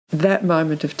that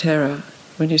moment of terror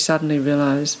when you suddenly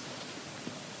realise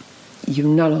you've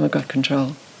no longer got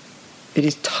control. It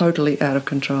is totally out of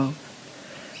control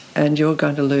and you're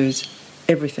going to lose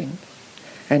everything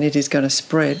and it is going to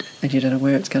spread and you don't know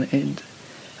where it's going to end.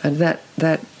 And that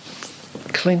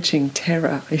clenching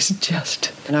terror is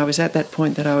just... And I was at that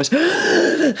point that I was...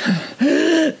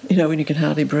 when you can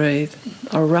hardly breathe.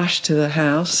 I rushed to the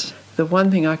house. The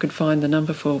one thing I could find the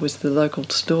number for was the local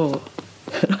store.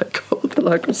 And I called the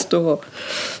local store.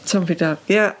 Someone picked up,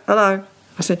 yeah, hello.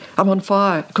 I said, I'm on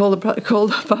fire. Call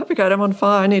the fire brigade, I'm on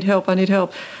fire, I need help.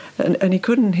 And he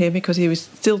couldn't hear me because he was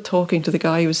still talking to the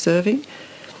guy he was serving.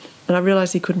 And I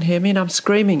realised he couldn't hear me and I'm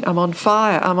screaming, I'm on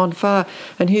fire.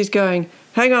 And he's going,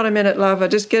 hang on a minute, love, I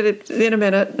just get it in a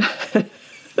minute.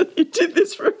 He did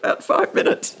this for about 5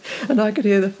 minutes and I could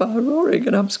hear the fire roaring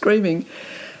and I'm screaming.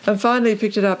 And finally he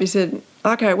picked it up. He said,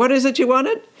 OK, what is it you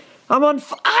wanted? I'm on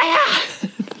fire!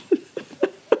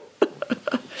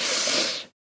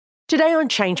 Today on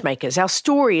Changemakers, our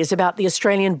story is about the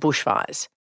Australian bushfires.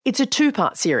 It's a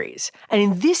 2-part series, and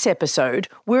in this episode,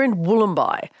 we're in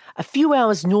Wollombi, a few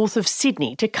hours north of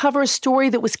Sydney, to cover a story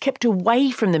that was kept away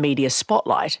from the media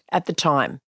spotlight at the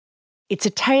time. It's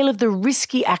a tale of the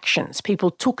risky actions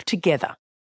people took together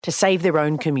to save their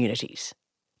own communities.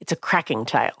 It's a cracking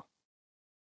tale.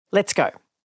 Let's go.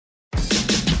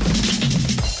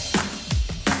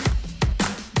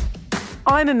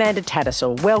 I'm Amanda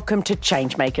Tattersall. Welcome to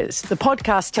Changemakers, the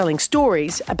podcast telling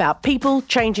stories about people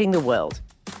changing the world.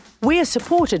 We are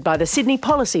supported by the Sydney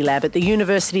Policy Lab at the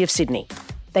University of Sydney.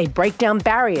 They break down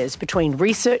barriers between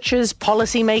researchers,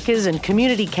 policymakers and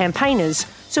community campaigners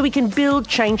so we can build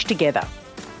change together.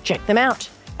 Check them out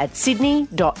at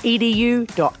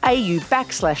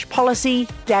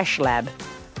sydney.edu.au/policy-lab.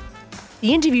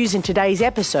 The interviews in today's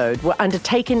episode were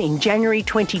undertaken in January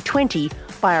 2020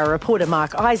 by our reporter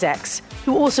Mark Isaacs,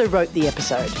 who also wrote the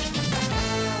episode.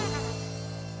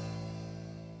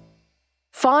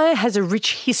 Fire has a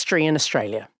rich history in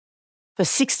Australia. For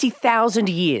 60,000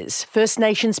 years, First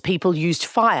Nations people used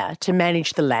fire to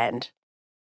manage the land.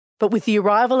 But with the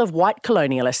arrival of white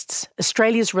colonialists,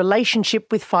 Australia's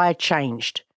relationship with fire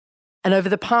changed. And over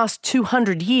the past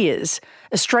 200 years,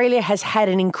 Australia has had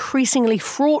an increasingly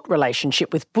fraught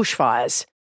relationship with bushfires,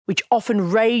 which often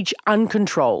rage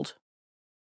uncontrolled.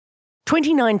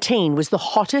 2019 was the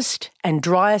hottest and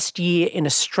driest year in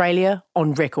Australia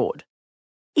on record.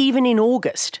 Even in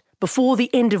August, before the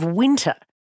end of winter,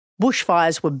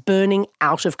 bushfires were burning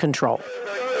out of control. Here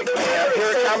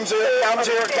it comes.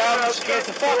 Get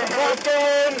the fucking front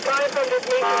going.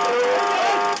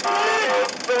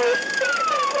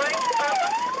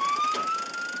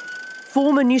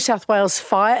 Former New South Wales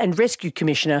Fire and Rescue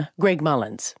Commissioner Greg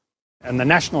Mullins. And the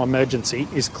national emergency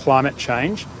is climate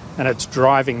change, and it's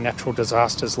driving natural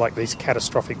disasters like these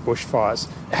catastrophic bushfires.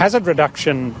 Hazard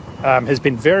reduction has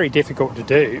been very difficult to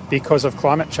do because of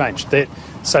climate change.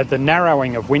 So the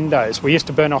narrowing of windows, we used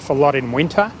to burn off a lot in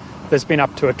winter. There's been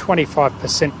up to a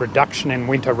 25% reduction in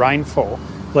winter rainfall,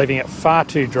 leaving it far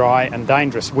too dry and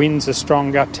dangerous. Winds are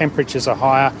stronger, temperatures are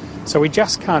higher, so we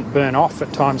just can't burn off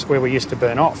at times where we used to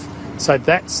burn off. So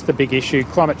that's the big issue.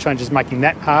 Climate change is making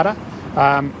that harder,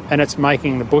 and it's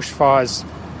making the bushfires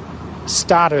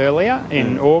start earlier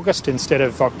in August instead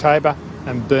of October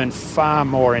and burn far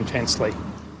more intensely.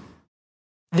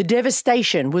 The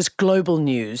devastation was global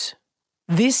news.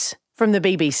 This from the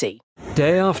BBC.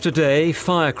 Day after day,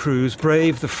 fire crews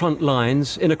brave the front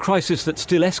lines in a crisis that's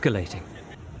still escalating.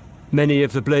 Many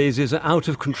of the blazes are out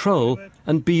of control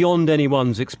and beyond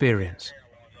anyone's experience.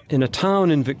 In a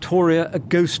town in Victoria, a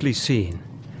ghostly scene.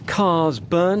 Cars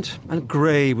burnt and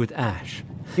grey with ash.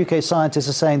 UK scientists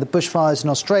are saying the bushfires in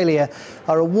Australia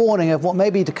are a warning of what may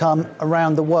be to come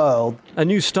around the world. A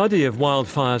new study of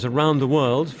wildfires around the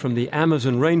world, from the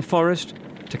Amazon rainforest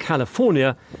to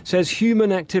California, says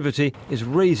human activity is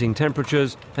raising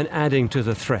temperatures and adding to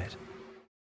the threat.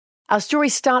 Our story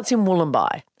starts in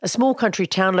Wollombi, a small country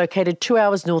town located 2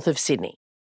 hours north of Sydney,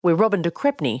 where Robin de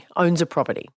Crepney owns a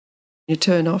property. You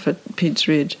turn off at Pids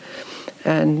Ridge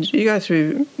and you go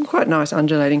through quite nice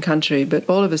undulating country, but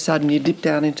all of a sudden you dip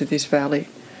down into this valley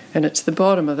and it's the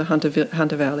bottom of the Hunter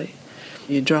Valley.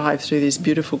 You drive through these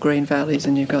beautiful green valleys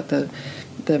and you've got the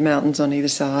mountains on either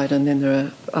side, and then there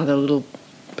are other little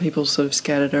people sort of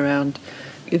scattered around.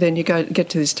 Then you get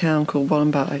to this town called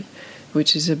Wollombi,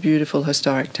 which is a beautiful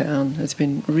historic town. It's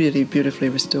been really beautifully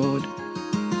restored.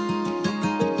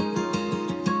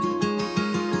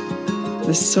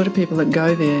 The sort of people that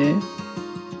go there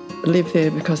live there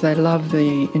because they love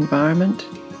the environment.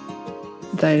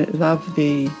 They love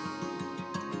the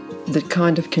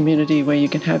kind of community where you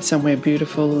can have somewhere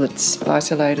beautiful that's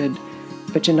isolated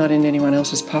but you're not in anyone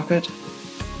else's pocket.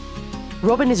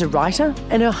 Robin is a writer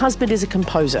and her husband is a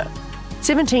composer.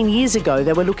 17 years ago,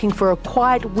 they were looking for a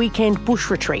quiet weekend bush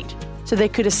retreat so they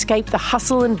could escape the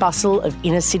hustle and bustle of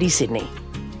inner city Sydney.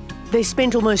 They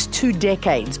spent almost 2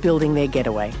 decades building their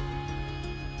getaway.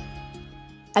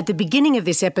 At the beginning of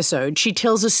this episode, she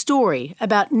tells a story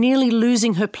about nearly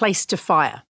losing her place to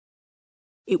fire.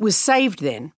 It was saved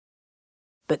then.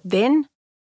 But then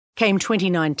came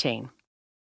 2019.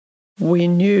 We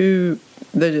knew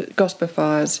the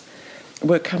Bushfires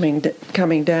were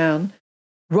coming down.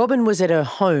 Robin was at her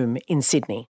home in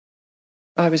Sydney.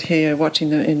 I was here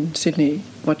in Sydney,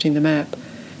 watching the map,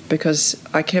 because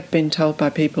I kept being told by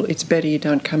people, it's better you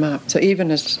don't come up. So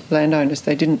even as landowners,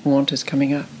 they didn't want us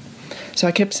coming up. So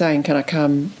I kept saying, can I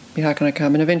come? How can I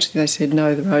come? And eventually they said,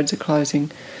 no, the roads are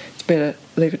closing. It's better,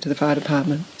 leave it to the fire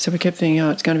department. So we kept thinking,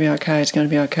 it's going to be okay, it's going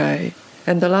to be okay.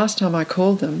 And the last time I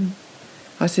called them,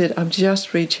 I said, I'm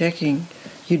just rechecking.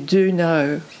 You do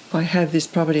know I have this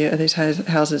property, these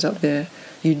houses up there.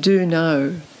 You do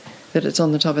know that it's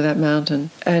on the top of that mountain,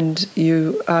 and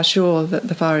you are sure that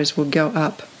the fires will go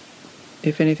up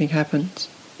if anything happens.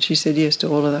 She said yes to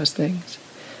all of those things.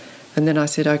 And then I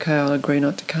said, OK, I'll agree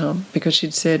not to come, because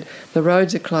she'd said, the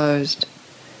roads are closed.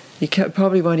 You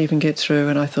probably won't even get through.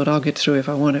 And I thought, I'll get through if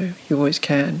I want to. You always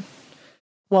can.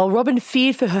 While Robin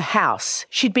feared for her house,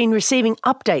 she'd been receiving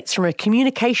updates from a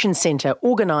communication centre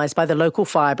organised by the local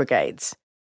fire brigades.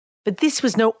 But this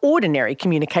was no ordinary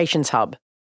communications hub.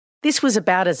 This was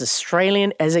about as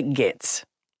Australian as it gets.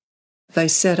 They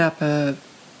set up a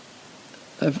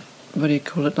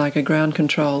like a ground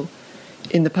control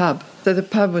in the pub. So the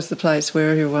pub was the place where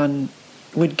everyone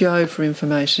would go for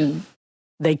information.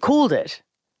 They called it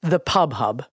the pub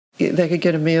hub. They could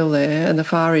get a meal there, and the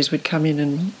fireys would come in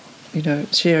and,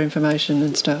 share information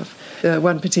and stuff.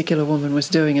 One particular woman was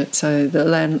doing it, so the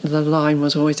line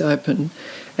was always open,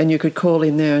 and you could call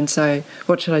in there and say,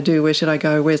 what should I do, where should I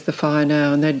go, where's the fire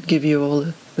now, and they'd give you all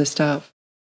the stuff.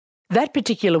 That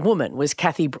particular woman was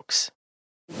Kathy Brooks.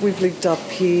 We've lived up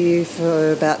here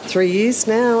for about 3 years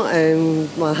now, and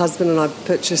my husband and I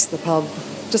purchased the pub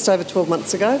just over 12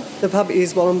 months ago. The pub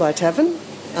is Wollombi Tavern,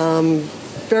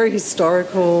 very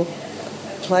historical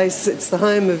place. It's the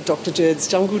home of Dr. Jerd's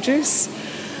Jungle Juice.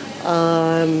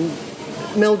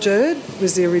 Mel Jerd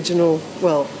was the original,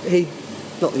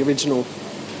 not the original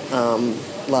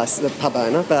the pub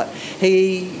owner, but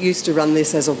he used to run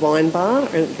this as a wine bar,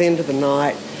 and at the end of the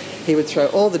night he would throw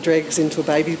all the dregs into a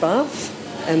baby bath,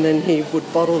 and then he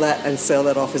would bottle that and sell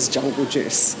that off as jungle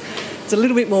juice. It's a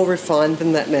little bit more refined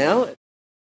than that now.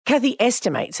 Kathy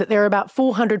estimates that there are about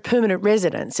 400 permanent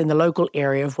residents in the local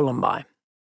area of Wollombi.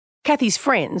 Kathy's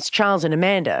friends, Charles and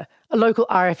Amanda, are local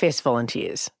RFS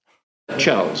volunteers.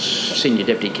 Charles, Senior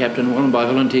Deputy Captain, Wollombi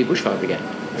Volunteer Bushfire Brigade.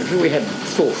 We had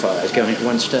 4 fires going at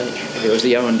one stage. There was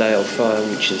the Owendale fire,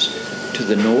 which is to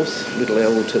the north, Little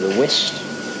L to the west,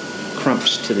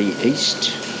 Crumps to the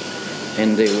east,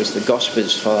 and there was the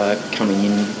Gospers fire coming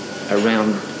in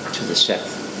around to the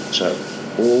south. So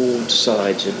all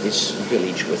sides of this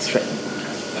village were threatened.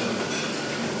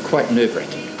 Quite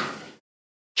nerve-wracking.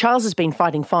 Charles has been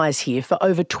fighting fires here for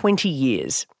over 20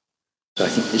 years. I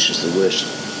think this is the worst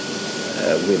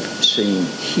we've seen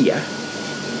here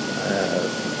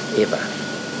ever,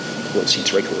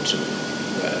 since records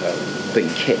have been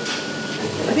kept.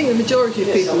 I think the majority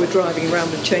of people were driving around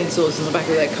with chainsaws in the back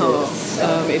of their car.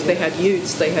 If they had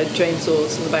utes, they had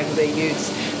chainsaws in the back of their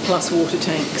utes, plus water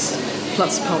tanks,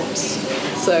 plus pumps.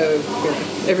 So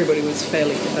everybody was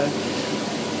fairly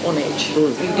on edge.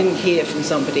 You didn't hear from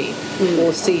somebody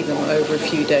or see them over a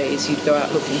few days. You'd go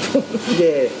out looking for them.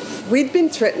 Yeah. We'd been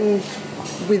threatened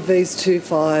with these 2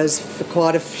 fires for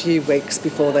quite a few weeks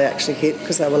before they actually hit,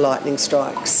 because they were lightning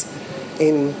strikes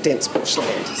in dense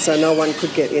bushland. So no one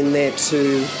could get in there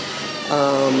to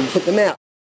put them out.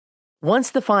 Once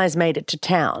the fires made it to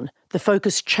town, the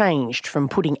focus changed from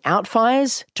putting out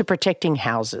fires to protecting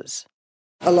houses.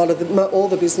 All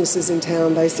the businesses in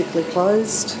town basically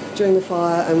closed during the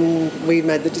fire, and we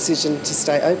made the decision to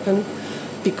stay open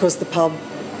because the pub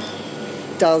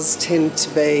does tend to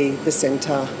be the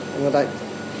centre, and I don't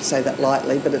say that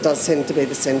lightly, but it does tend to be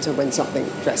the centre when something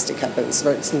drastic happens.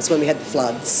 For instance, when we had the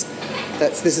floods,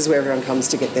 this is where everyone comes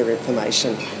to get their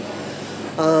information.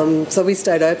 So we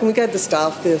stayed open. We gave the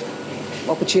staff the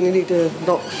opportunity to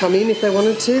not come in if they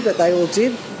wanted to, but they all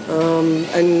did.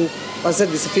 And I said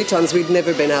this a few times, we'd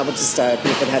never been able to stay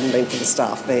open if it hadn't been for the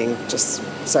staff being just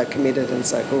so committed and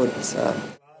so good. So.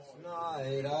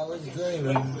 I was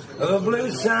dreaming of a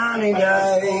blue sunny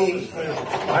day.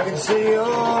 I could see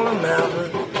all the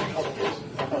mountains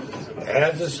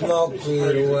as the smoke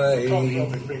cleared away.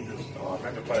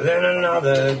 Then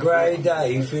another grey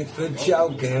day fit for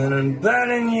choking and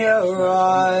burning your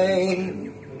eye.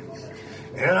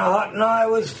 And a hot night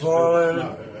was falling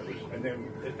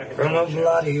from a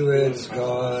bloody red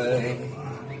sky.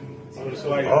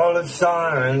 All the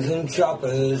sirens and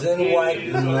choppers and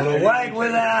waiting on a wait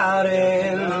without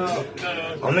end.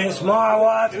 I miss my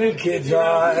wife and kids,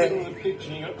 I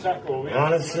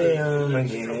want to see them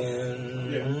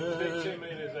again.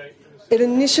 It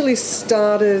initially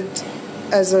started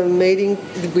as a meeting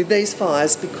with these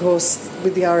fires because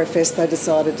with the RFS they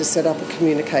decided to set up a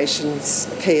communications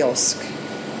kiosk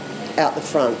out the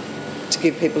front to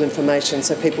give people information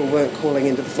so people weren't calling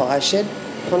into the fire shed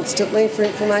constantly for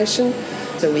information.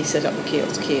 So we set up a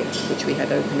kiosk here, which we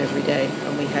had open every day,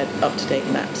 and we had up-to-date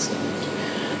maps.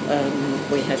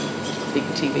 We had a big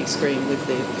TV screen with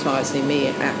the Fires Near Me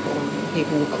app on.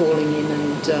 People were calling in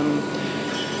and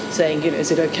saying, is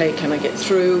it okay, can I get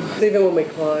through? Even when we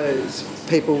closed,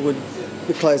 we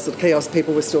closed the kiosk,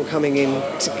 people were still coming in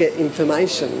to get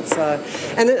information. So,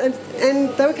 and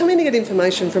they were coming to get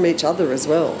information from each other as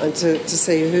well, and to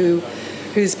see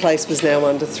whose place was now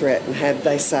under threat and had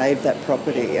they saved that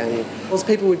property. And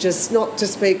people would just, not to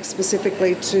speak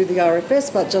specifically to the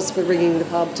RFS, but just for ringing the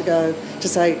pub to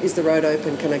say, is the road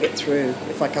open, can I get through?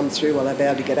 If I come through, will I be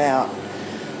able to get out?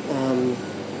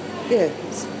 It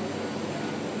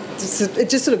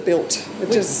just sort of built.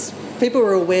 People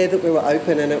were aware that we were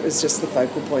open, and it was just the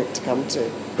focal point to come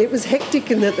to. It was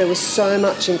hectic in that there was so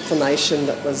much information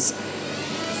that was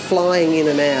flying in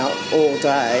and out all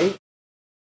day.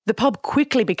 The pub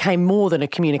quickly became more than a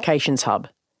communications hub.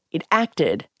 It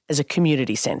acted as a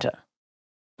community centre.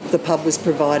 The pub was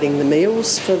providing the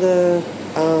meals for the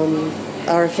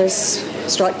RFS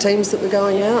strike teams that were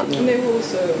going out. And there were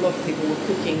also a lot of people were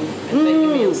cooking and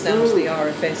taking meals down to the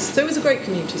RFS. So it was a great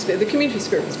community spirit. The community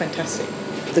spirit was fantastic.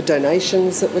 The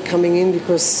donations that were coming in,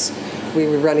 because we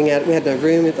were running out, we had no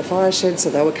room at the fire shed, so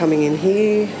they were coming in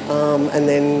here, and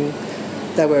then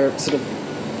they were sort of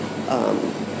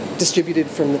distributed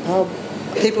from the pub.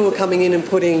 People were coming in and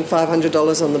putting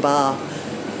 $500 on the bar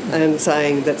and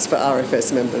saying that's for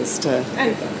RFS members to...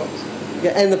 And Black Ops.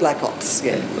 Yeah, and the Black Ops,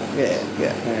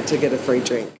 yeah, to get a free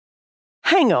drink.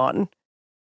 Hang on.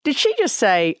 Did she just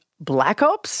say Black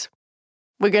Ops?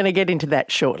 We're going to get into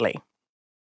that shortly.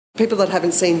 People that I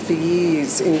haven't seen for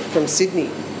years from Sydney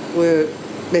were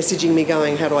messaging me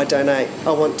going, how do I donate?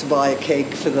 I want to buy a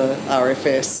keg for the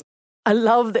RFS. I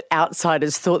love that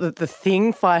outsiders thought that the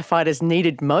thing firefighters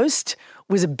needed most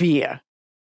was a beer.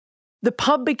 The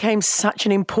pub became such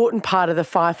an important part of the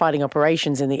firefighting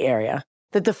operations in the area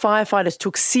that the firefighters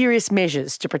took serious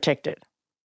measures to protect it.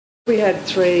 We had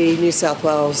 3 New South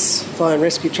Wales fire and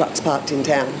rescue trucks parked in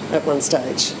town at one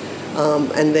stage,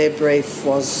 and their brief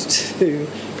was to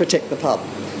protect the pub.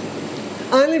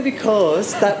 Only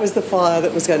because that was the fire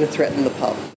that was going to threaten the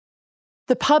pub.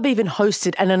 The pub even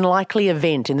hosted an unlikely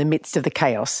event in the midst of the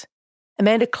chaos.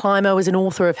 Amanda Climo is an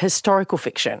author of historical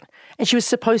fiction, and she was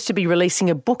supposed to be releasing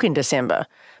a book in December,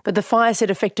 but the fire said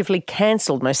effectively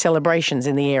cancelled most celebrations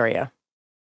in the area.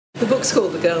 The book's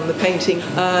called The Girl and the Painting,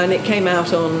 and it came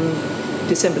out on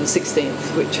December the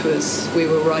 16th, which was, we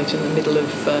were right in the middle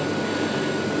of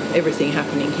everything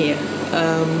happening here.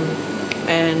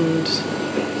 And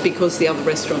because the other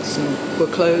restaurants were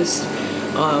closed,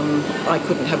 I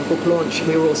couldn't have a book launch.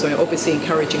 We were also obviously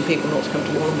encouraging people not to come to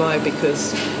Wollongby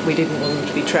because we didn't want them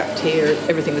to be trapped here.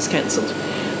 Everything was cancelled.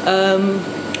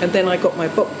 And then I got my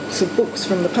box of books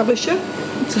from the publisher,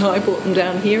 so I brought them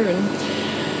down here and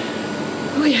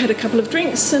we had a couple of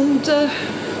drinks and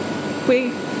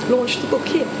we launched the book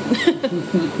here.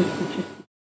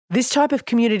 This type of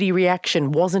community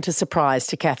reaction wasn't a surprise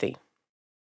to Kathy.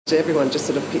 Everyone just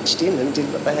sort of pitched in and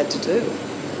did what they had to do.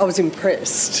 I was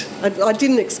impressed. I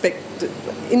didn't expect,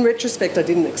 in retrospect, I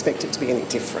didn't expect it to be any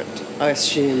different. I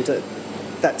assumed that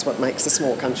that's what makes a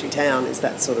small country town, is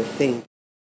that sort of thing.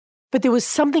 But there was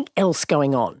something else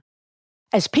going on.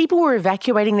 As people were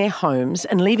evacuating their homes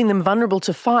and leaving them vulnerable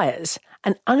to fires,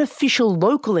 an unofficial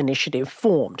local initiative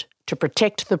formed to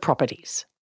protect the properties.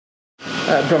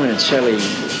 Brian and Sally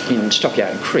in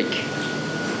Stockyard Creek.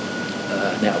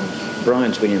 Now,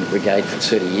 Brian's been in the brigade for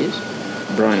 30 years.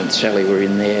 Brian and Sally were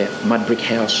in their mud brick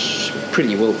house,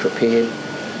 pretty well prepared.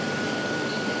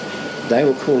 They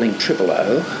were calling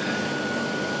 000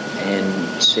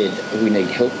 and said, we need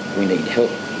help, we need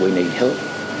help, we need help.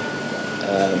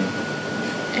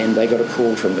 And they got a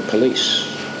call from the police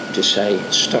to say,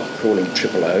 stop calling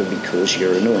 000 because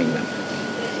you're annoying them.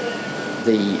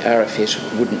 The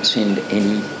RFS wouldn't send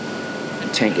any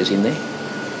tankers in there.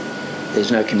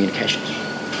 There's no communications.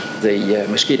 The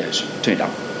Mosquitos turned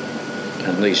up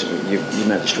And these, you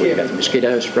know the story about the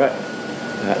mosquitoes, right?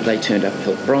 They turned up and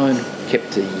helped Brian,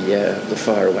 kept the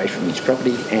fire away from his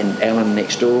property, and Alan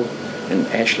next door, and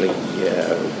Ashley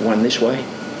won this way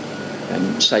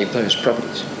and saved those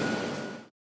properties.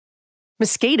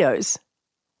 Mosquitoes?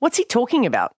 What's he talking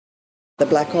about? The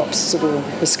Black Ops sort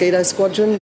of mosquito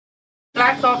squadron.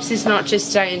 Black Ops is not just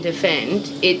stay and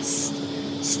defend, it's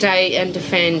stay and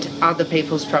defend other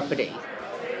people's property.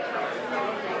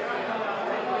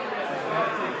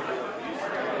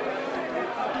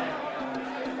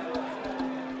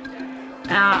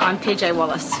 I'm PJ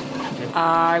Wallace.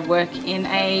 I work in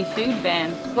a food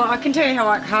van. Well, I can tell you how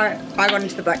I got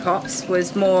into the Black Ops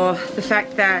was more the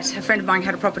fact that a friend of mine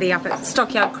had a property up at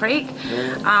Stockyard Creek.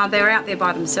 They were out there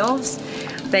by themselves.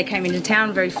 They came into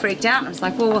town very freaked out, and I was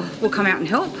like, well, we'll come out and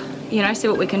help, see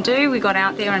what we can do. We got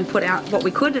out there and put out what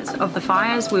we could of the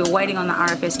fires. We were waiting on the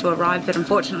RFS to arrive, but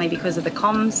unfortunately because of the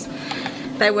comms,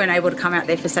 they weren't able to come out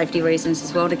there for safety reasons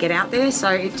as well to get out there. So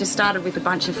it just started with a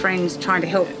bunch of friends trying to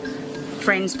help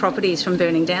friends' properties from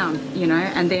burning down,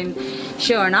 and then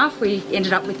sure enough we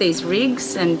ended up with these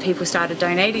rigs and people started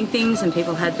donating things and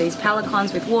people had these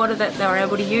palicons with water that they were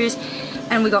able to use,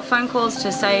 and we got phone calls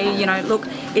to say, look,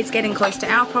 it's getting close to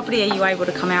our property, are you able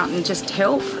to come out and just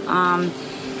help?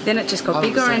 Then it just got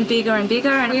bigger and bigger and bigger,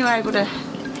 and we were able to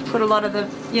put a lot of the,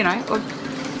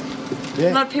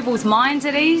 a lot of people's minds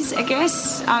at ease, I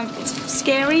guess. It's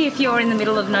scary if you're in the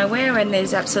middle of nowhere and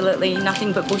there's absolutely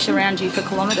nothing but bush around you for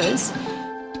kilometres.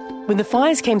 When the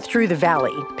fires came through the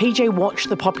valley, PJ watched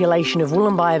the population of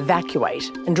Wollombi evacuate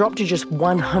and drop to just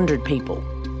 100 people.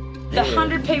 The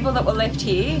 100 people that were left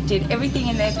here did everything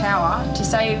in their power to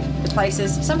save the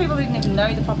places. Some people didn't even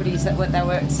know the properties that they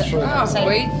were saving.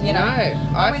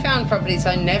 I found properties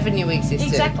I never knew existed.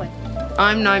 Exactly.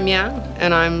 I'm Noam Young,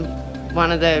 and I'm one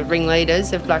of the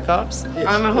ringleaders of Black Ops. Yes.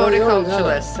 I'm a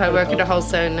horticulturalist. I work at a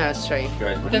wholesale nursery.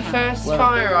 The first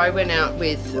fire I went out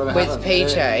with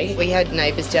PJ, we had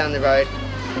neighbours down the road.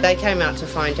 They came out to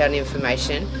find out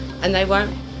information, and they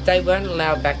weren't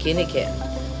allowed back in again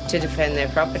to defend their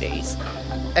properties.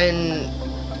 And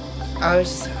I was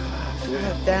just,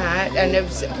 fuck that. And it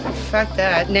was, fuck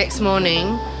that. Next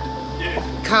morning,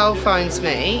 Carl phones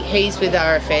me, he's with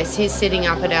RFS, he's sitting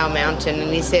up at our mountain,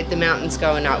 and he said the mountain's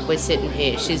going up, we're sitting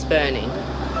here, she's burning.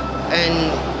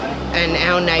 And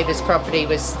our neighbour's property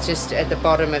was just at the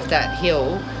bottom of that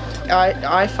hill.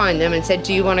 I phoned them and said,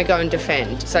 do you want to go and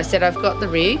defend? So I said, I've got the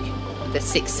rig, the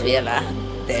six-wheeler,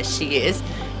 there she is,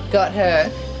 got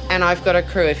her, and I've got a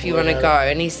crew if you want to go.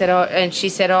 And he said, she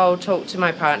said, I'll talk to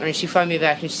my partner. And she phoned me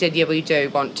back and she said, yeah, we do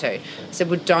want to. I said,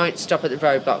 well, don't stop at the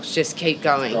roadblocks, just keep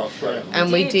going.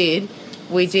 And we did.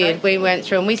 We went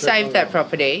through and we saved that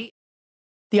property.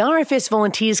 The RFS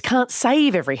volunteers can't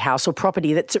save every house or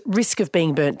property that's at risk of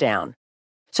being burnt down.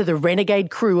 So the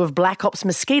renegade crew of Black Ops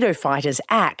mosquito fighters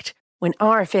act when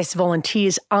RFS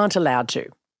volunteers aren't allowed to.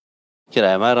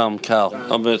 G'day, mate. I'm Carl.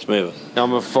 I'm Earth Mover.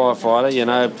 I'm a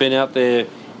firefighter, been out there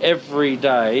every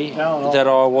day that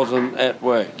I wasn't at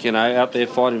work, out there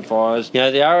fighting fires. The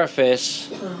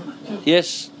RFS,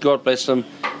 yes, God bless them,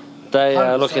 they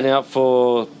are looking out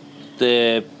for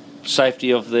the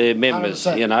safety of their members,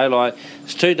 100%.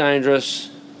 It's too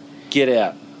dangerous, get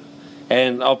out.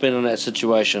 And I've been in that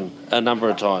situation a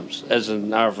number of times as an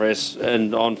RFS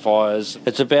and on fires.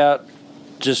 It's about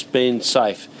just being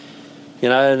safe,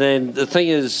 and then the thing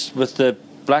is with the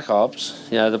Black Ops,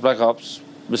 the Black Ops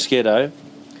mosquito,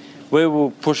 we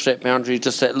will push that boundary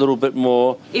just that little bit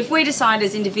more. If we decide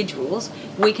as individuals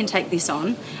we can take this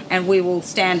on and we will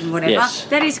stand and whatever, yes,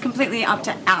 that is completely up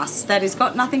to us. That has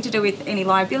got nothing to do with any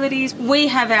liabilities. We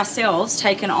have ourselves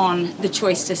taken on the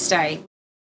choice to stay.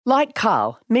 Like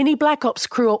Carl, many Black Ops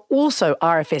crew are also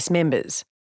RFS members.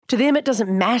 To them, it doesn't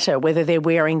matter whether they're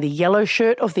wearing the yellow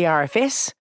shirt of the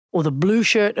RFS or the blue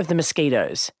shirt of the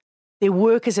Mosquitos. Their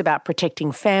work is about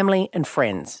protecting family and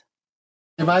friends.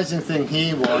 The amazing thing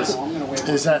here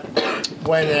is that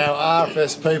when our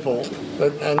RFS people,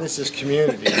 and this is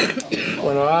community,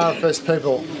 when our RFS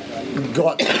people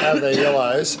got out of their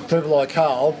yellows, people like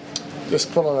Carl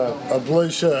just put on a blue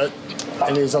shirt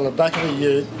and he's on the back of a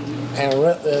ute and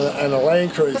a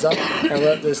Land Cruiser and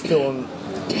we're out there still on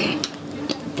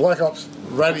Black Ops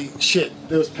ready shit.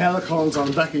 There was pelicans on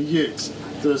the back of utes,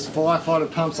 there was firefighter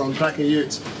pumps on the back of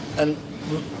utes, and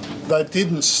they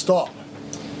didn't stop.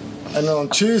 And then on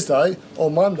Tuesday or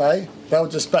Monday, they were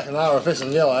just back in RFS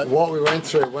and yellow. What we went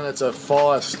through when it's a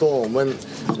firestorm,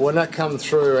 when that come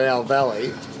through our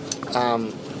valley,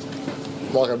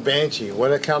 like a banshee,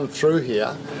 when it come through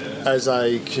here, as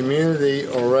a community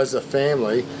or as a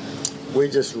family, we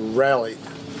just rallied,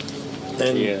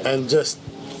 and just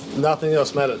nothing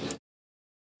else mattered.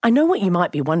 I know what you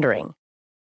might be wondering.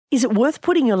 Is it worth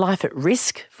putting your life at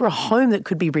risk for a home that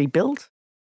could be rebuilt?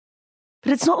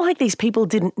 But it's not like these people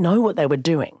didn't know what they were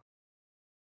doing.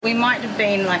 We might have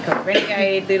been like a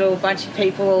renegade little bunch of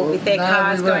people with their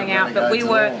cars going out, but we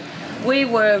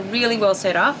were really well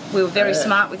set up. We were very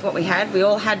smart with what we had. We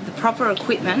all had the proper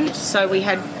equipment, so we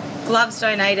had gloves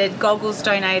donated, goggles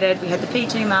donated, we had the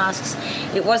P2 masks.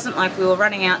 It wasn't like we were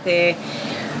running out there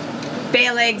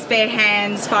bare legs, bare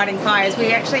hands, fighting fires.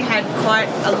 We actually had quite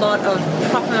a lot of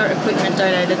proper equipment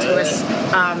donated to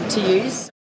us to use.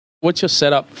 What's your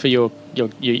setup for your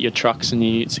trucks and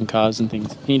your utes and cars and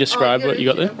things? Can you describe what you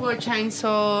got there? Well, a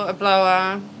chainsaw, a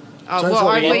blower.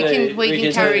 We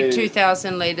can carry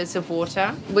 2,000 litres of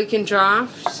water. We can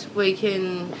draft. We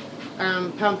can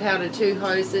pump out of 2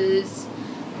 hoses.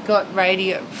 Got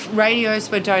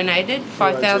radios were donated.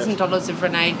 $5,000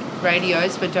 of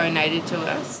radios were donated to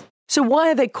us. So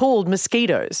why are they called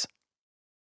Mosquitos?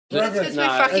 That's because we're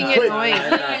fucking annoying.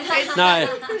 No.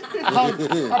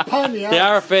 The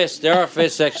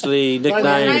RFS actually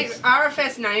nicknamed.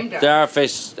 RFS named us. The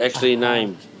RFS actually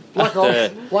named. Black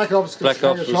Ops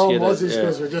Mosquito, was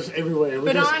because we're just everywhere.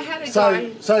 But just I had a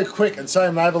guy... So quick and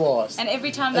so mobilised. And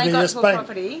every time they got to a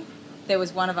property, there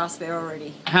was one of us there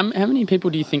already. How many people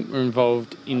do you think were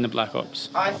involved in the Black Ops?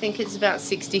 I think it's about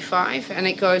 65, and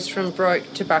it goes from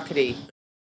Broke to Buckety.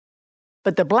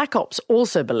 But the Black Ops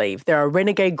also believe there are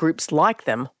renegade groups like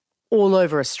them all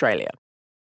over Australia.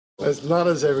 There's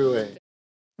nutters everywhere.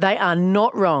 They are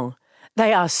not wrong.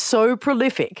 They are so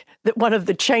prolific that one of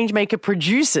the Changemaker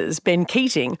producers, Ben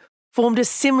Keating, formed a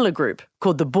similar group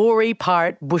called the Boree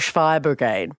Pirate Bushfire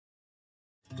Brigade.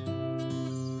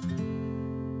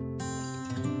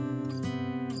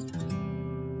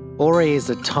 Boree is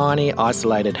a tiny,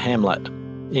 isolated hamlet.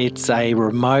 It's a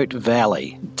remote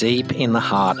valley deep in the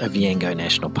heart of Yango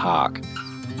National Park.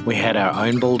 We had our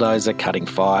own bulldozer cutting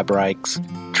fire breaks,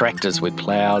 tractors with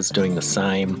ploughs doing the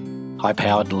same,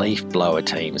 high-powered leaf blower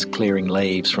teams clearing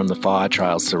leaves from the fire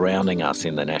trails surrounding us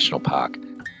in the national park,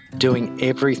 doing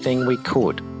everything we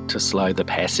could to slow the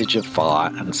passage of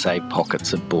fire and save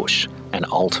pockets of bush and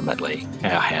ultimately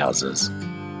our houses.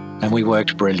 And we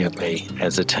worked brilliantly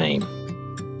as a team.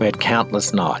 We had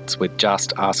countless nights with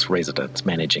just us residents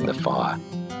managing the fire.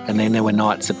 And then there were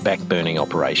nights of backburning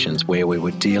operations where we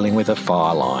were dealing with a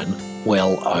fire line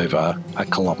well over 1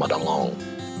 kilometre long.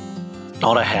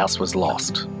 Not a house was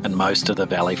lost, and most of the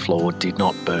valley floor did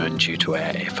not burn due to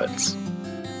our efforts.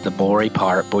 The Boree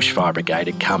Pirate Bushfire Brigade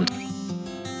had come.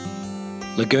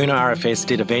 Laguna RFS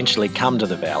did eventually come to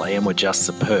the valley and were just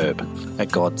superb, a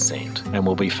godsend, and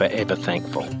will be forever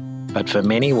thankful. But for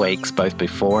many weeks, both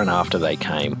before and after they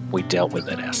came, we dealt with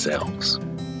it ourselves.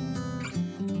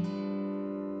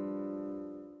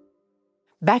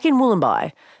 Back in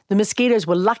Wollombi, the Mosquitos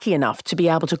were lucky enough to be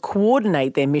able to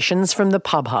coordinate their missions from the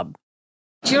pub hub.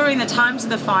 During the times of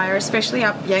the fire, especially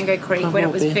up Yango Creek when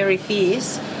it was very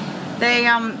fierce, they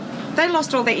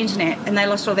lost all their internet and they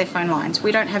lost all their phone lines.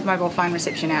 We don't have mobile phone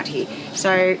reception out here.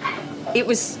 So it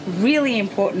was really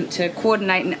important to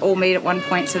coordinate and all meet at one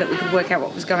point so that we could work out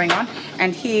what was going on.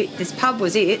 And here, this pub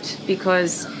was it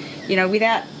because, you know,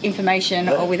 without information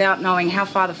or without knowing how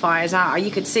far the fires are,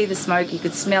 you could see the smoke, you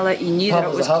could smell it, you knew that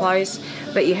it was close,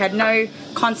 but you had no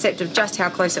concept of just how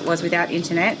close it was without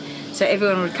internet. So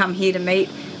everyone would come here to meet,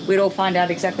 we'd all find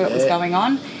out exactly what was going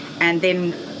on, and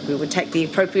then we would take the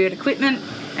appropriate equipment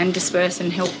and disperse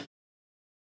and help.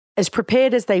 As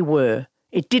prepared as they were,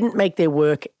 it didn't make their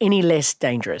work any less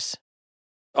dangerous.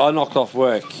 I knocked off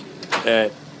work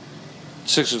at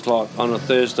 6 o'clock on a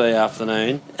Thursday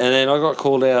afternoon, and then I got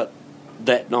called out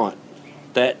that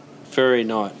very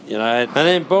night, you know. And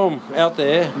then boom, out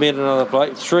there, met another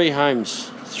bloke, 3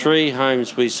 homes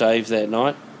we saved that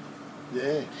night.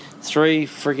 Yeah. 3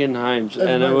 friggin' homes,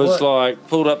 and it was like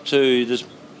pulled up to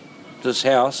this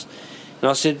house, and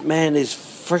I said, man, there's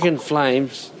friggin'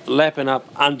 flames lapping up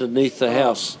underneath the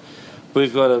house.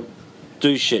 We've got to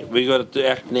do shit. We've got to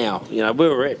act now. You know, we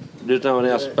were it. There's no one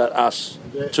else but us.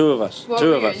 2 of us.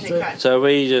 2 of us. So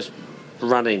we just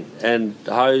running and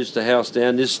hosed the house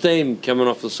down. There's steam coming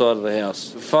off the side of the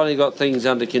house. We finally got things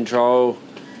under control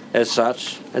as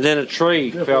such, and then a tree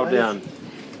fell down.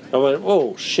 I went,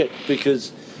 oh shit,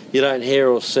 because you don't hear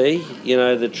or see, you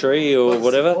know, the tree or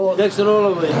whatever. Next to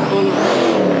all of it,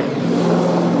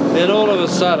 then all of a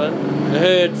sudden, I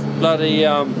heard bloody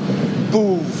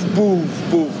boof,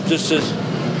 boof, boof, just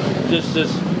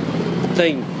this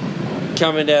thing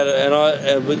coming out,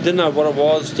 and we didn't know what it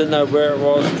was, didn't know where it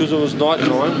was, because it was night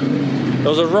time. There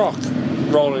was a rock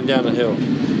rolling down the hill,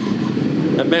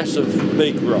 a massive,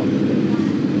 big rock.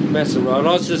 Massive rock. And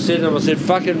I just said to him, I said,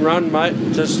 fucking run, mate,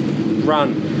 just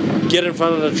run. get in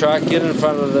front of the truck, get in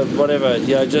front of the whatever,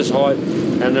 just hide.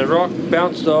 And the rock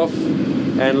bounced off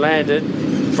and landed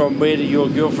from where your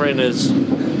girlfriend is.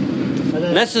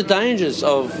 And that's the dangers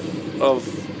of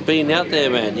being out there,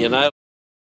 man,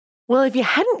 Well, if you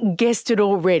hadn't guessed it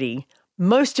already,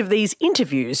 most of these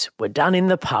interviews were done in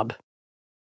the pub.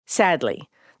 Sadly,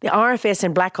 the RFS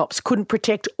and Black Ops couldn't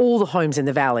protect all the homes in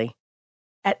the valley.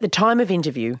 At the time of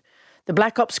interview, the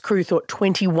Black Ops crew thought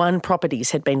 21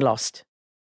 properties had been lost.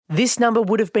 This number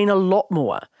would have been a lot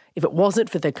more if it wasn't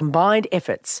for the combined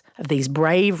efforts of these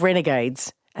brave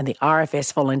renegades and the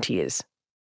RFS volunteers.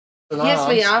 Yes,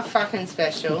 we are fucking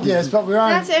special. Yes, but we're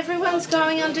That's everyone's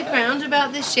going underground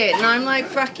about this shit, and I'm like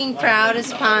fucking proud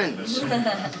as punch.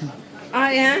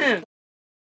 I am.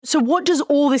 So what does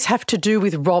all this have to do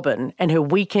with Robin and her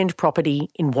weekend property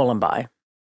in Wollombi?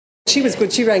 She was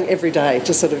good. She rang every day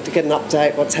just sort of to get an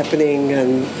update, what's happening,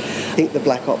 and I think the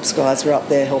Black Ops guys were up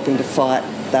there helping to fight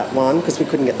that one because we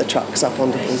couldn't get the trucks up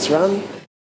onto Hills Run.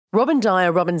 Robin Dye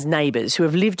are Robin's neighbours who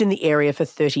have lived in the area for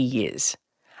 30 years.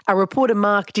 Our reporter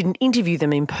Mark didn't interview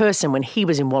them in person when he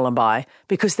was in Wollombi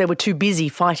because they were too busy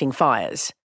fighting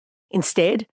fires.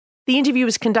 Instead, the interview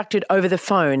was conducted over the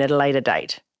phone at a later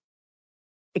date.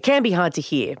 It can be hard to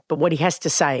hear, but what he has to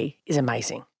say is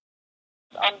amazing.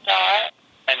 I'm Dye,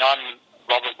 and I'm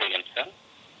Robert Williamson,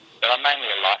 but I'm mainly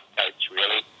a life coach,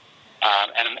 really,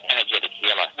 and an energetic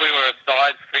healer. We were a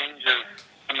side fringe of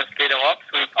the Mosquito Ops.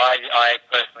 I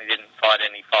personally didn't fight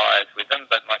any fires with them,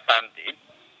 but my son did.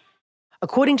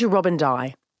 According to Robin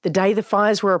Dye, the day the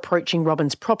fires were approaching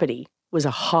Robin's property was a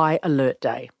high alert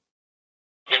day.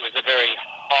 It was a very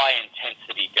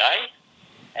high-intensity day,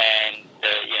 and,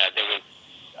 there was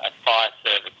fire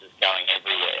services going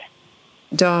everywhere.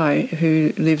 Di,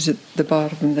 who lives at the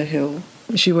bottom of the hill,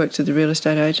 she works as a real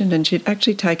estate agent, and she'd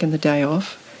actually taken the day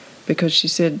off because she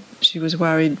said she was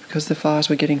worried because the fires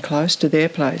were getting close to their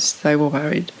place. They were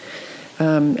worried,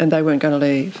 and they weren't going to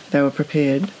leave. They were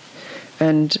prepared.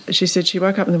 And she said she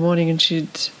woke up in the morning and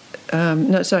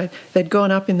they'd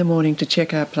gone up in the morning to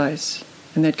check our place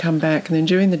and they'd come back. And then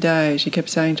during the day, she kept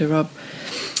saying to Rob,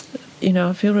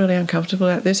 I feel really uncomfortable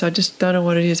about this. I just don't know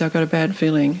what it is. I've got a bad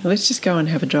feeling. Let's just go and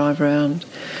have a drive around.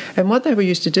 And what they were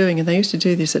used to doing, and they used to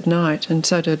do this at night, and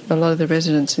so did a lot of the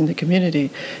residents in the community,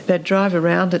 they'd drive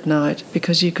around at night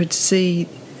because you could see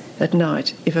at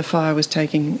night if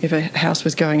if a house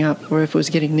was going up or if it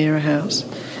was getting near a house.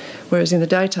 Whereas in the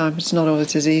daytime, it's not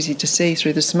always as easy to see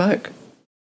through the smoke.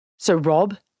 So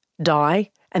Rob,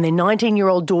 Di, and their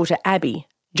 19-year-old daughter Abby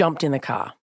jumped in the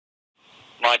car.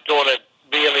 My daughter,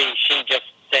 really, she just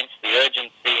sensed the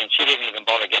urgency and she didn't even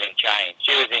bother getting changed.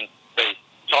 She was in these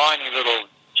tiny little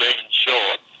jean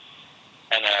shorts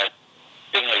and a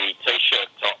singly T-shirt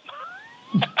top.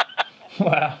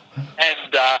 Wow.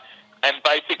 And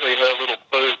basically her little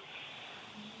boots,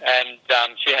 and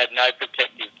she had no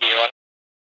protective gear on.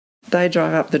 They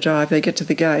drive up the drive, they get to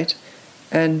the gate,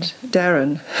 and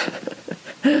Darren,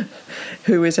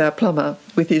 who is our plumber,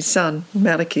 with his son,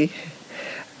 Maliki,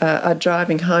 are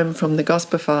driving home from the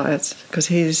Bushfires because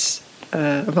he's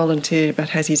a volunteer but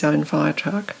has his own fire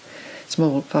truck,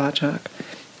 small fire truck.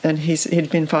 And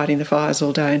he'd been fighting the fires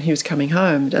all day and he was coming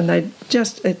home. And they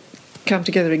just come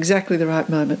together exactly the right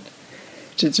moment.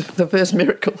 It's the first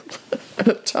miracle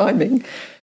of timing.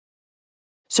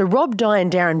 So Rob, Di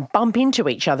and Darren bump into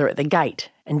each other at the gate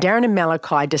and Darren and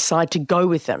Malachi decide to go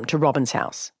with them to Robin's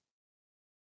house.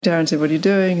 Darren said, "What are you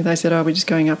doing?" And they said, "We're just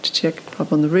going up to check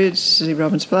up on the ridge to see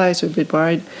Robin's place. We're a bit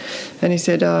worried." And he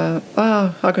said, I've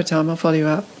got time, I'll follow you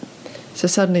up. So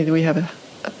suddenly we have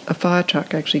a fire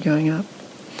truck actually going up.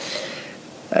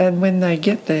 And when they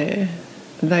get there,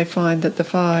 they find that the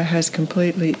fire has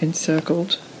completely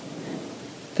encircled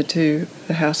the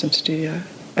house and studio,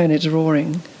 and it's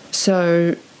roaring.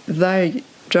 So they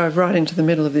drove right into the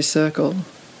middle of this circle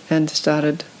and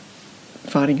started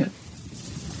fighting it.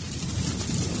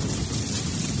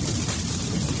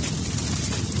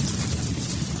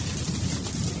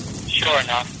 Sure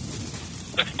enough,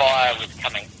 the fire was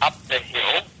coming up the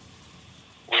hill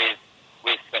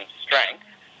with some strength,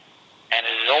 and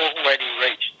it had already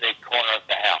reached the corner of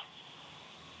the house.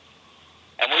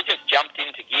 And we just jumped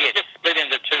into gear, just split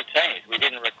into two teams. We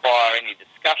didn't require any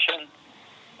discussion.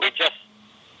 We just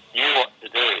knew what to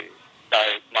do. So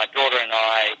my daughter and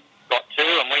I got to,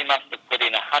 and we must have put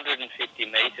in 150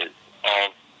 metres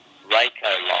of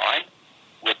Rayco line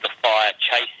with the fire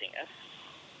chasing us.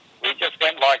 We just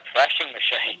went like thrashing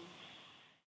machines.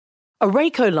 A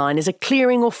Rayco line is a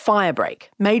clearing or fire break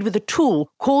made with a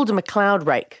tool called a McLeod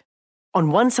rake.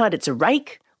 On one side it's a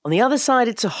rake, on the other side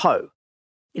it's a hoe.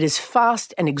 It is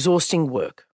fast and exhausting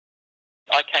work.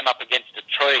 I came up against a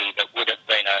tree that would have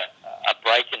been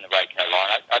break in the Rayco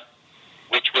line,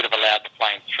 which would have allowed the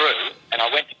flame through. And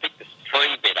I went to pick this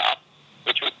tree bit up,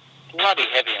 which was bloody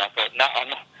heavy, and I thought, no,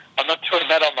 I'm not doing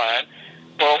that on my own.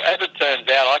 Well, as it turns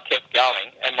out, I kept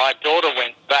going, and my daughter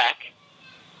went back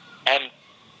and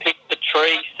picked the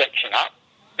tree section up,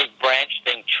 big branch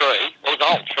thing tree. Well, it was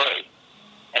an old tree,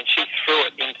 and she threw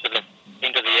it into the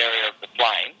area of the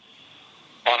flames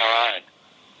on her own.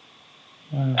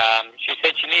 She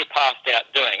said she nearly passed out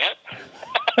doing it,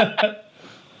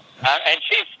 and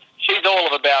she's all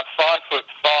of about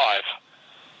 5'5",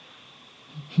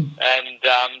 and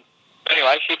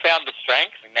anyway, she found the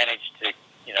strength. We managed to,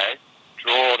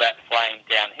 draw that flame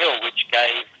downhill, which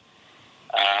gave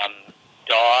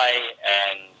Di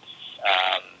and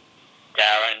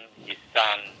Darren, his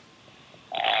son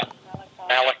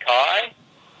Malachi,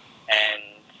 and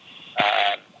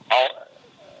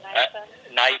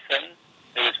Nathan,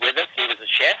 who was with us. He was a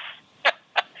chef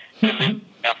who lived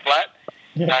in our flat.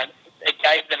 It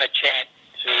gave them a chance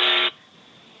to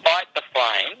fight the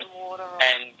flames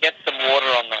and get some water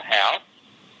on the house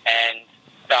and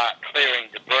start clearing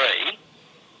debris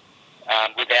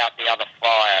without the other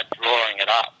fire drawing it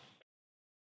up.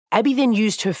 Abby then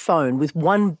used her phone with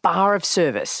one bar of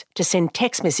service to send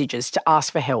text messages to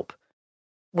ask for help.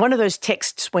 One of those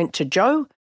texts went to Joe,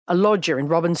 a lodger in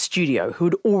Robin's studio who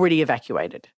had already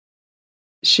evacuated.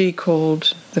 She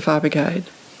called the fire brigade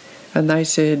and they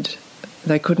said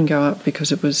they couldn't go up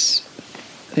because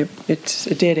it's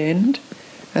a dead end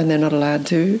and they're not allowed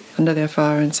to under their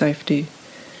fire and safety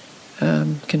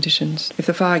conditions. If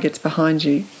the fire gets behind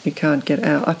you, you can't get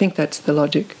out. I think that's the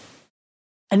logic.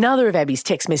 Another of Abby's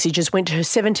text messages went to her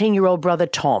 17-year-old brother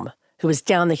Tom, who was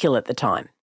down the hill at the time.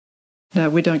 No,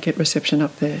 we don't get reception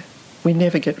up there. We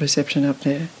never get reception up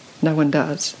there. No one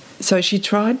does. So she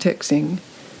tried texting,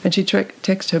 and she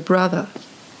texted her brother,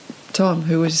 Tom,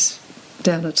 who was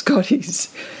down at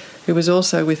Scotty's, who was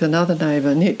also with another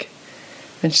neighbour, Nick.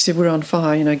 And she said, we're on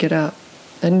fire, get up.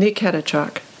 And Nick had a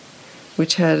truck,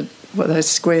 which had those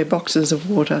square boxes of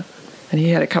water, and he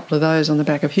had a couple of those on the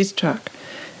back of his truck.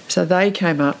 So they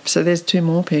came up, so there's two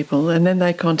more people, and then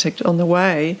on the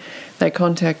way, they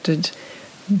contacted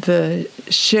the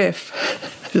chef.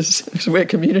 This is where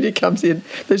community comes in.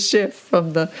 The chef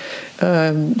from the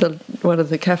one of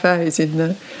the cafes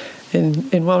in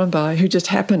Wollombi, who just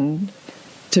happened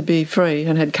to be free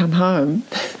and had come home.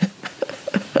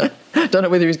 Don't know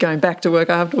whether he was going back to work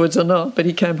afterwards or not, but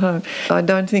he came home. I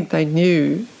don't think they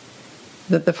knew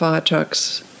that the fire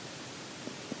trucks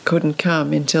couldn't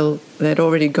come until they'd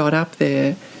already got up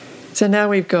there. So now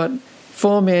we've got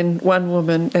 4 men, 1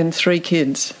 woman and 3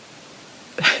 kids,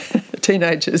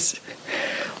 teenagers,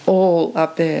 all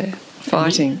up there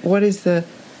fighting. What is the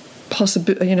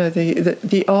possibility,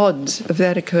 the odds of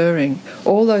that occurring?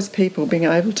 All those people being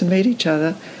able to meet each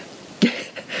other,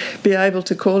 be able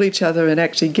to call each other and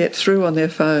actually get through on their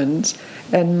phones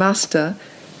and muster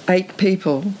 8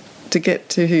 people to get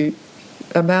to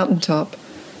a mountaintop,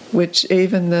 which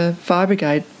even the fire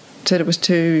brigade said it was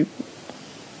too,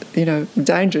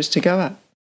 dangerous to go up.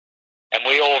 And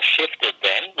we all shifted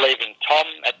then, leaving Tom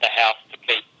at the house to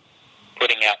keep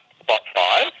putting out spot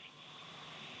fires.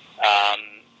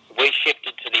 We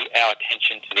shifted our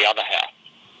attention to the other house.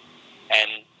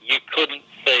 And you couldn't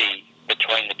see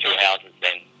between the 2 houses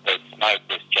then. The smoke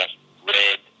was just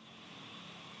red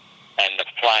and the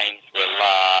flames were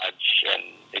large and,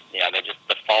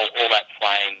 all that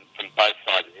flame from both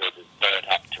sides of the hill just burnt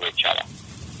up to each other.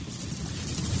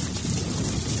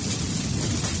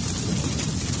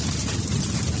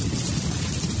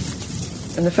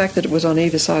 And the fact that it was on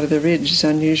either side of the ridge is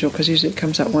unusual because usually it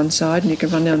comes up one side and you can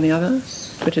run down the other.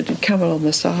 But it had come along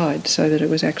the side so that it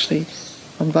was actually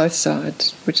on both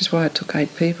sides, which is why it took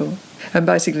 8 people. And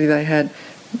basically they had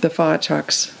the fire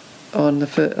trucks on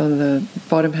the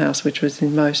bottom house, which was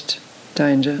in most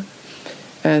danger,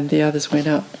 and the others went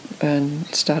up and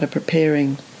started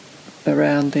preparing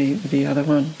around the other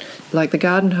one. Like the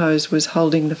garden hose was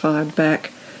holding the fire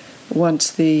back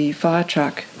once the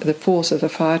force of the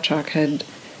fire truck had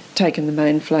taken the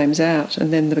main flames out,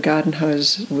 and then the garden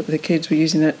hose, the kids were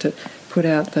using that to put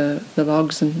out the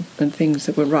logs and things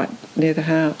that were right near the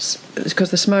house. Because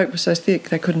the smoke was so thick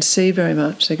they couldn't see very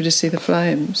much, they could just see the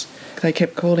flames. They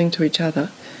kept calling to each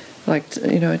other, like,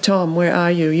 Tom, where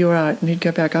are you? You all right? And he'd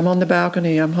go back, I'm on the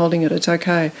balcony, I'm holding it, it's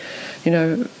okay.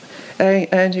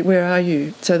 Angie, where are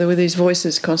you? So there were these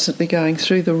voices constantly going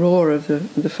through the roar of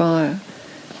the fire,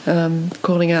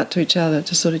 calling out to each other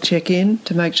to sort of check in,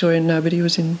 to make sure nobody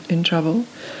was in trouble.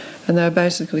 And they were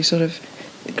basically sort of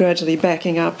gradually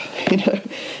backing up,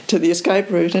 to the escape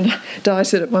route. And Di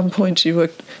said at one point she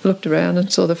looked around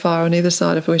and saw the fire on either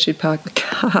side of where she'd parked the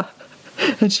car.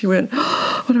 And she went,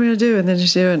 oh, what am I going to do? And then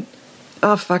she went,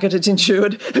 oh, fuck it, it's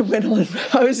insured, and went on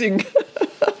hosing.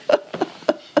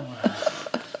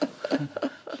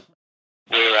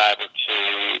 We were able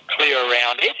to clear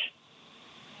around it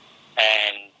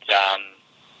and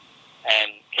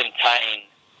contain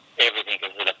everything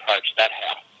as it approached that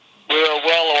house. We were a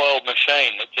well-oiled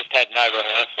machine that just had no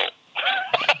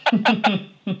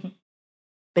rehearsal.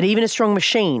 But even a strong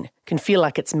machine can feel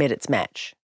like it's met its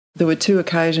match. There were 2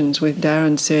 occasions where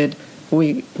Darren said,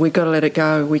 we got to let it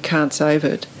go, we can't save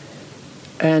it.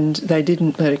 And they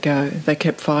didn't let it go, they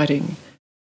kept fighting.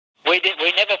 We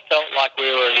never felt like we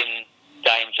were in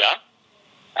danger.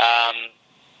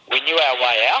 We knew our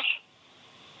way out,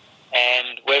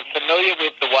 and we're familiar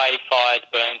with the way fires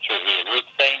burn through here. We've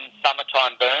seen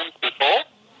summertime burns before.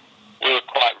 We were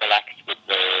quite relaxed with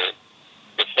the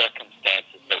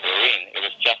circumstances that we're in. It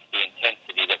was just the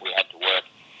intensity that we had to work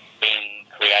in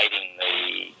creating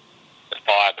the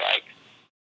fire breaks.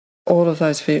 All of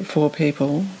those 4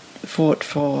 people fought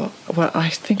for, well, I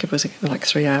think it was like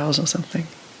 3 hours or something.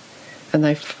 And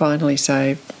they finally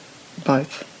saved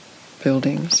both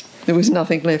buildings. There was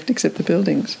nothing left except the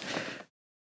buildings.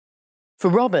 For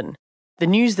Robin, the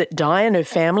news that Di and her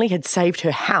family had saved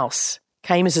her house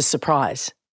came as a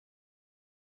surprise.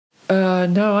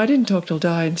 No, I didn't talk to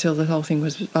Di until the whole thing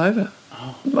was over.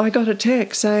 Oh. I got a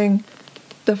text saying,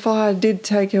 the fire did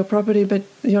take your property, but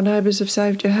your neighbours have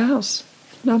saved your house.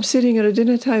 And I'm sitting at a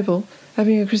dinner table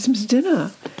having a Christmas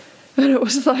dinner. And it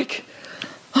was like,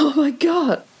 oh my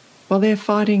God. Well, they're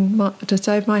fighting to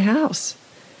save my house.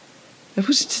 It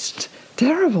was just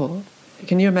terrible.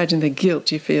 Can you imagine the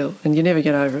guilt you feel? And you never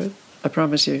get over it. I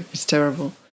promise you, it's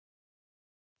terrible.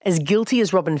 As guilty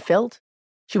as Robin felt,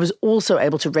 she was also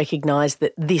able to recognise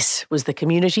that this was the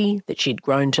community that she'd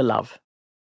grown to love.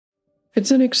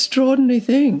 It's an extraordinary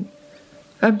thing,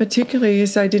 and particularly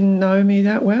as they didn't know me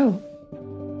that well.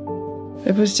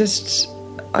 It was just,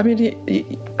 I mean,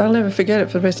 I'll never forget it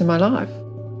for the rest of my life.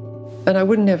 And I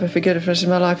wouldn't ever forget it for the rest of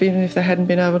my life, even if they hadn't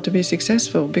been able to be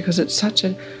successful, because it's such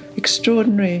an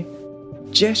extraordinary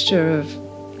gesture of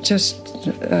just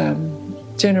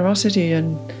generosity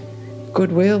and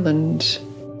goodwill. And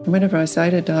whenever I say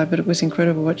to Di, but it was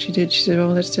incredible what she did, she said,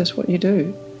 oh, that's just what you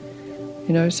do.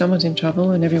 You know, someone's in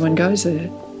trouble and everyone goes there.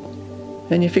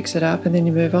 And you fix it up and then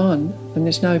you move on. And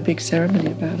there's no big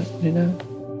ceremony about it, you know.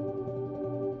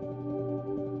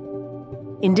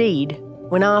 Indeed,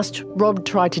 when asked, Rob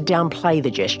tried to downplay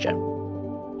the gesture.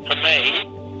 For me,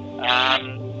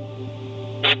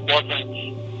 it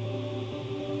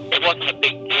wasn't a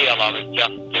big deal. I was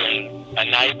just doing a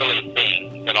neighbourly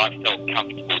thing that I felt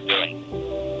comfortable doing.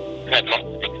 I've had lots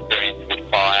of experience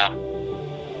with fire,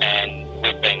 and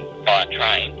we've been fire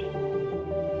trained.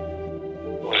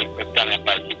 We've done our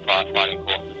basic firefighting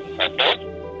courses and so forth.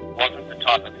 It wasn't the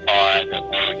type of fire that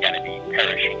we were going to be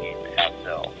perishing in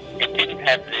ourselves. It didn't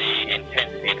have the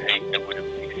intensity of heat that would have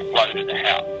exploded the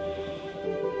house.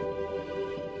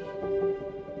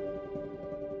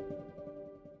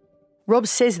 Rob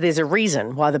says there's a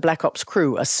reason why the Black Ops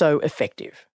crew are so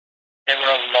effective. There were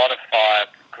a lot of fire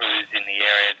crews in the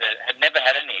area that had never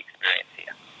had any experience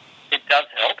here. It does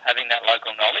help having that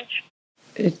local knowledge.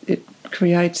 It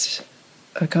creates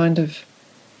a kind of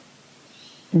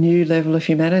new level of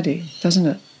humanity, doesn't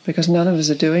it? Because none of us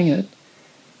are doing it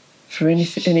for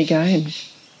any gain.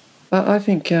 I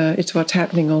think it's what's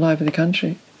happening all over the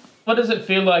country. What does it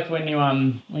feel like when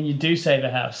you do save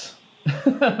a house?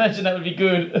 Imagine that would be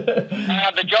good.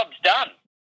 The job's done.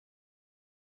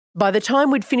 By the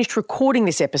time we'd finished recording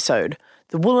this episode,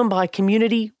 the Wollumbai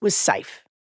community was safe,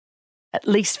 at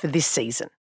least for this season.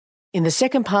 In the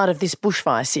second part of this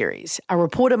bushfire series, our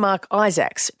reporter Mark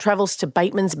Isaacs travels to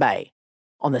Bateman's Bay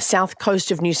on the south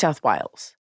coast of New South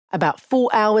Wales, about 4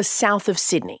 hours south of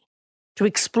Sydney, to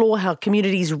explore how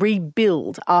communities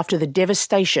rebuild after the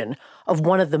devastation of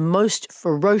one of the most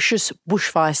ferocious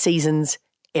bushfire seasons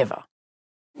ever.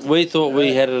 We thought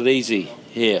we had it easy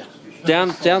here.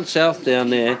 Down south down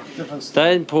there,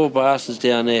 they poor bastards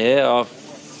down there, I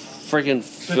freaking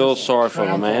feel sorry for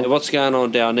them, man. What's going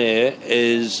on down there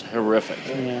is horrific.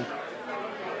 Yeah.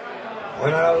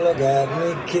 When I look at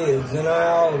me kids and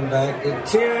I hold back a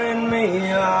tear in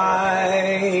me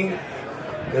eye,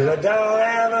 'cause I don't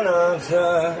have an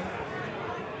answer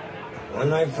when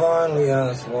they finally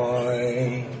ask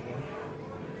why.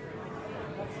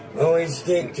 But we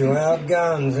stick to our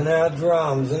guns and our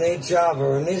drums and each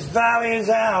other, and this valley is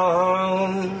our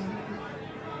home.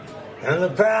 And the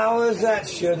powers that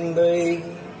shouldn't be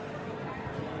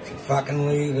should fucking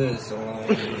leave us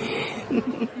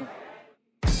alone.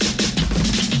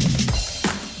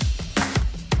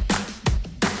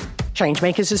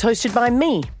 Changemakers is hosted by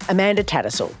me, Amanda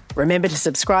Tattersall. Remember to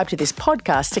subscribe to this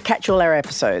podcast to catch all our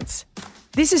episodes.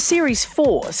 This is Series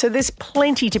 4, so there's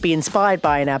plenty to be inspired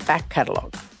by in our back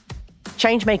catalogue.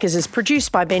 Changemakers is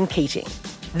produced by Ben Keating.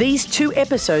 These 2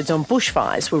 episodes on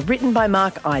bushfires were written by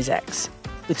Mark Isaacs,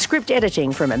 with script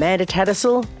editing from Amanda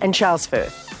Tattersall and Charles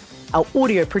Firth. Our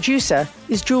audio producer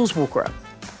is Jules Walker.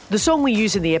 The song we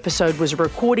use in the episode was a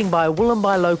recording by a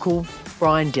Wollombi local,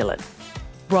 Brian Dillon.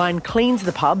 Brian cleans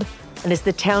the pub and is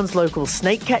the town's local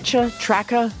snake catcher,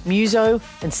 tracker, muso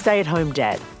and stay-at-home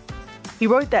dad. He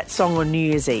wrote that song on New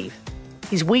Year's Eve.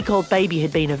 His week-old baby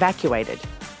had been evacuated,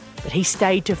 but he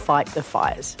stayed to fight the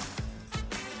fires.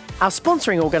 Our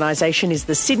sponsoring organisation is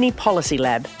the Sydney Policy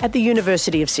Lab at the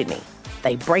University of Sydney.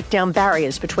 They break down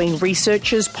barriers between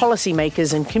researchers,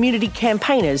 policymakers and community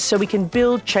campaigners so we can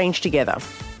build change together.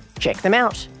 Check them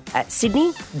out at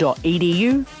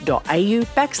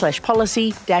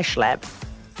sydney.edu.au/policy-lab.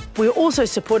 We are also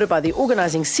supported by the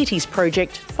Organising Cities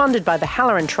project funded by the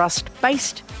Halloran Trust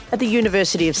based at the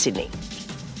University of Sydney.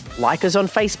 Like us on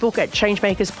Facebook at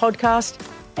Changemakers Podcast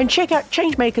and check out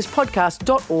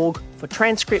changemakerspodcast.org for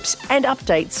transcripts and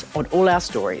updates on all our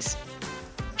stories.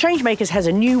 Changemakers has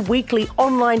a new weekly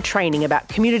online training about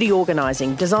community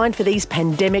organising designed for these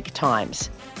pandemic times.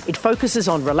 It focuses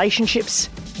on relationships,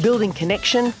 building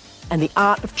connection and the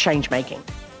art of change-making.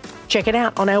 Check it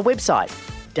out on our website,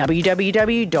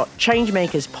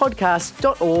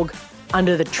 www.changemakerspodcast.org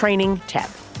under the Training tab.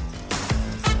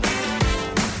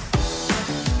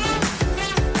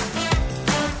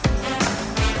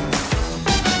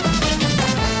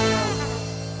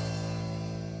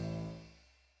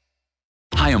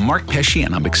 Hi, I'm Mark Pesce,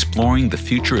 and I'm exploring the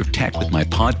future of tech with my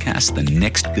podcast, The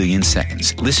Next Billion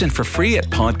Seconds. Listen for free at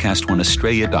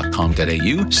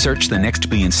podcastoneaustralia.com.au, search The Next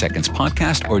Billion Seconds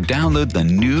podcast, or download the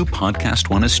new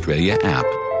Podcast One Australia app.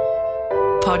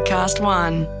 Podcast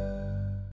One.